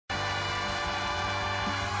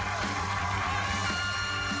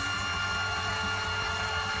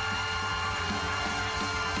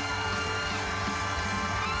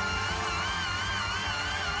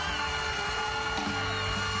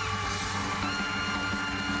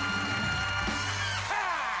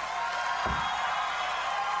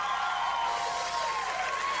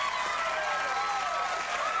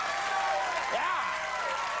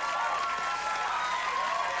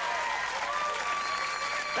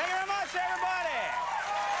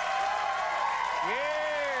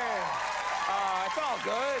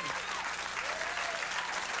Good.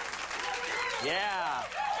 Yeah.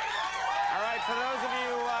 All right, for those of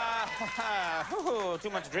you, too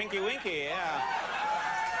much drinky-winky, yeah.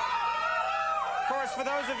 Of course, for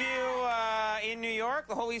those of you in New York,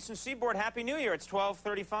 the whole Eastern Seaboard, Happy New Year. It's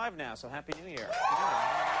 12:35 now, so Happy New Year.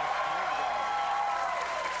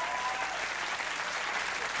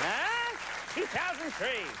 Huh? 2003.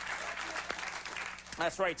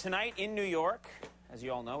 That's right. Tonight in New York, as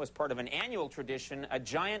you all know, as part of an annual tradition, a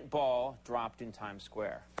giant ball dropped in Times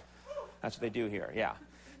Square. That's what they do here, yeah.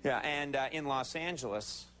 Yeah, and in Los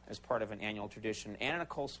Angeles, as part of an annual tradition, Anna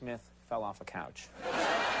Nicole Smith fell off a couch. She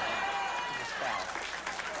just fell.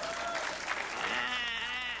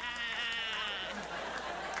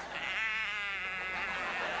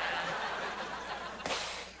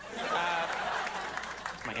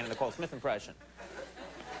 That's my Anna Nicole Smith impression.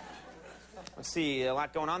 Let's see, a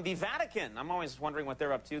lot going on. The Vatican, I'm always wondering what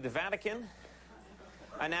they're up to. The Vatican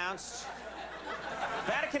announced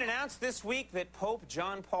this week that Pope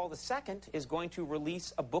John Paul II is going to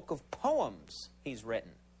release a book of poems he's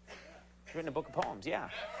written. He's written a book of poems, yeah.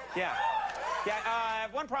 Yeah. Yeah,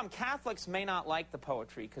 one problem, Catholics may not like the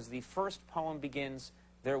poetry because the first poem begins,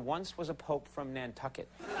 "There once was a pope from Nantucket."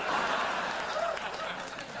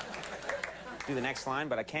 Do the next line,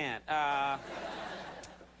 but I can't.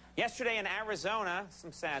 Yesterday in Arizona,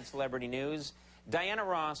 some sad celebrity news, Diana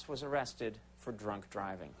Ross was arrested for drunk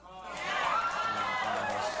driving.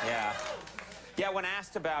 Yeah. Yeah, when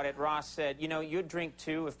asked about it, Ross said, you know, you'd drink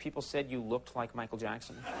too if people said you looked like Michael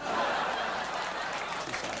Jackson. She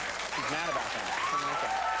said. She's mad about that. Something like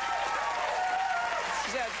that.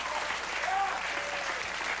 She said.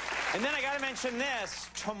 And then I got to mention this.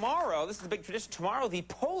 Tomorrow, this is the big tradition, tomorrow the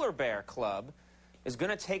Polar Bear Club is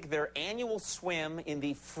going to take their annual swim in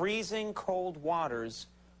the freezing cold waters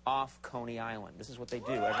off Coney Island. This is what they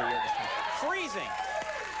do every year at this time. Freezing!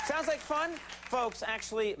 Sounds like fun? Folks,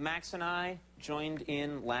 actually, Max and I joined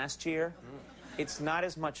in last year. It's not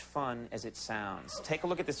as much fun as it sounds. Take a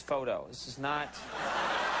look at this photo. This is not...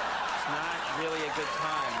 It's not really a good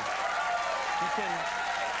time. You can...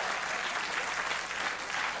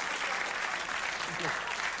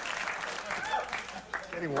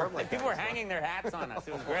 Getting warm like People were hanging their hats on us.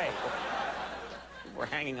 It was great. People were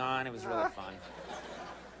hanging on. It was really fun.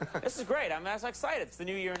 This is great. I'm excited. It's the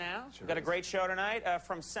new year now. We've got a great show tonight.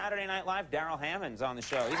 From Saturday Night Live, Darrell Hammond's on the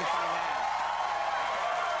show. He's a funny man.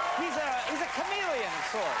 He's a chameleon of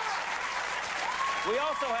sorts. We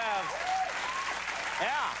also have...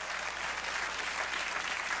 Yeah.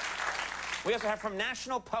 We also have from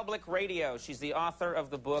National Public Radio. She's the author of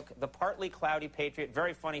the book, The Partly Cloudy Patriot.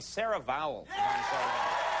 Very funny. Sarah Vowell is on the show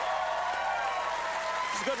tonight.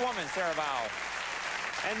 She's a good woman, Sarah Vowell.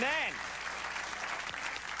 And then...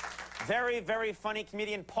 very, very funny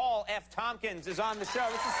comedian Paul F. Tompkins is on the show.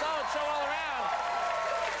 This is a solid show all around.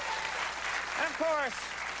 And of course,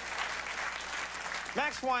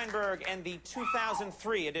 Max Weinberg and the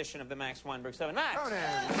 2003 edition of the Max Weinberg 7. Max!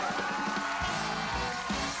 Conan.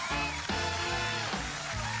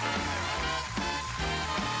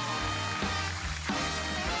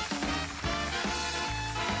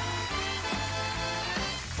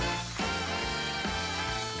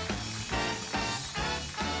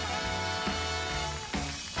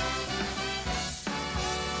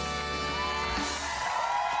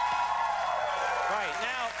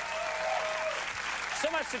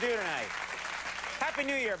 To do tonight. Happy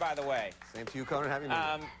New Year, by the way. Same to you, Conan. Happy New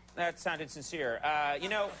Year. That sounded sincere. You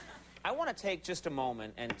know, I want to take just a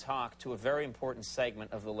moment and talk to a very important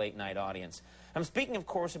segment of the late night audience. I'm speaking, of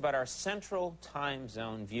course, about our Central Time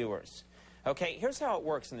Zone viewers. Okay, here's how it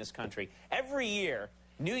works in this country. Every year,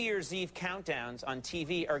 New Year's Eve countdowns on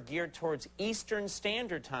TV are geared towards Eastern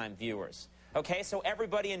Standard Time viewers. Okay, so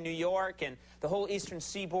everybody in New York and the whole Eastern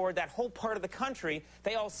Seaboard, that whole part of the country,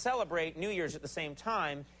 they all celebrate New Year's at the same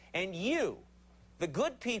time. And you, the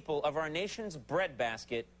good people of our nation's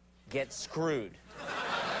breadbasket, get screwed.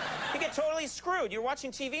 You get totally screwed. You're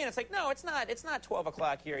watching TV and it's like, no, it's not 12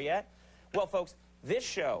 o'clock here yet. Well, folks, this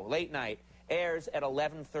show, late night, airs at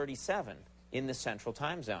 11:37 in the Central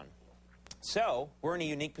Time Zone. So, we're in a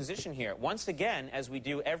unique position here. Once again, as we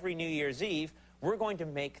do every New Year's Eve, we're going to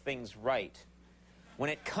make things right. When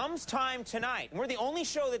it comes time tonight, and we're the only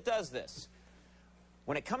show that does this,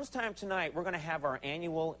 when it comes time tonight, we're going to have our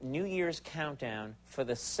annual New Year's countdown for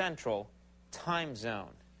the Central Time Zone.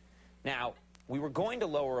 Now, we were going to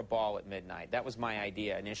lower a ball at midnight. That was my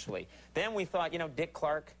idea initially. Then we thought, you know, Dick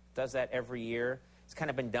Clark does that every year. It's kind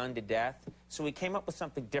of been done to death. So we came up with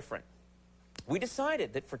something different. We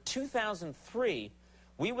decided that for 2003,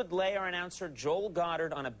 we would lay our announcer Joel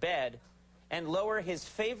Goddard on a bed and lower his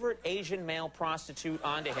favorite Asian male prostitute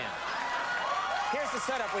onto him. Here's the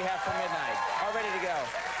setup we have for midnight. All ready to go.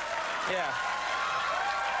 Yeah.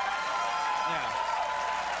 Yeah.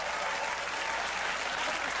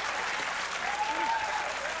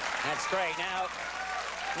 That's great. Now,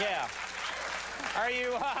 yeah. Are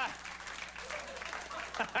you,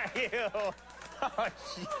 are you, oh,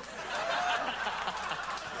 gee.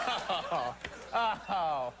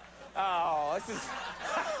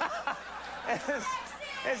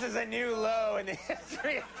 This is a new low in the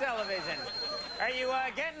history of television. Are you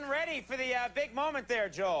getting ready for the big moment there,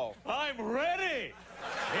 Joel? I'm ready.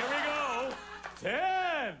 Here we go.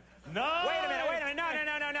 10, 9. Wait a minute.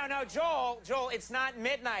 No, Joel, it's not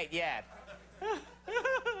midnight yet.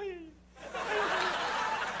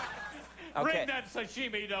 Okay. Bring that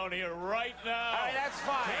sashimi down here right now. All right, that's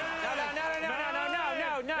fine.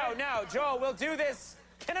 No, Joel, we'll do this.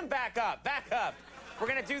 Get him back up. We're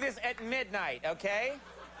gonna do this at midnight, okay?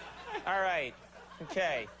 All right,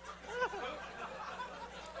 okay.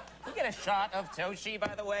 Can we get a shot of Toshi,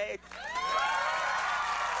 by the way?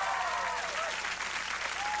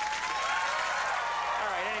 All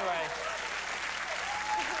right,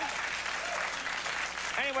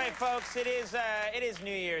 anyway, folks, it is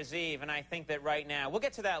New Year's Eve, and I think that right now, we'll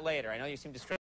get to that later. I know you seem distracted.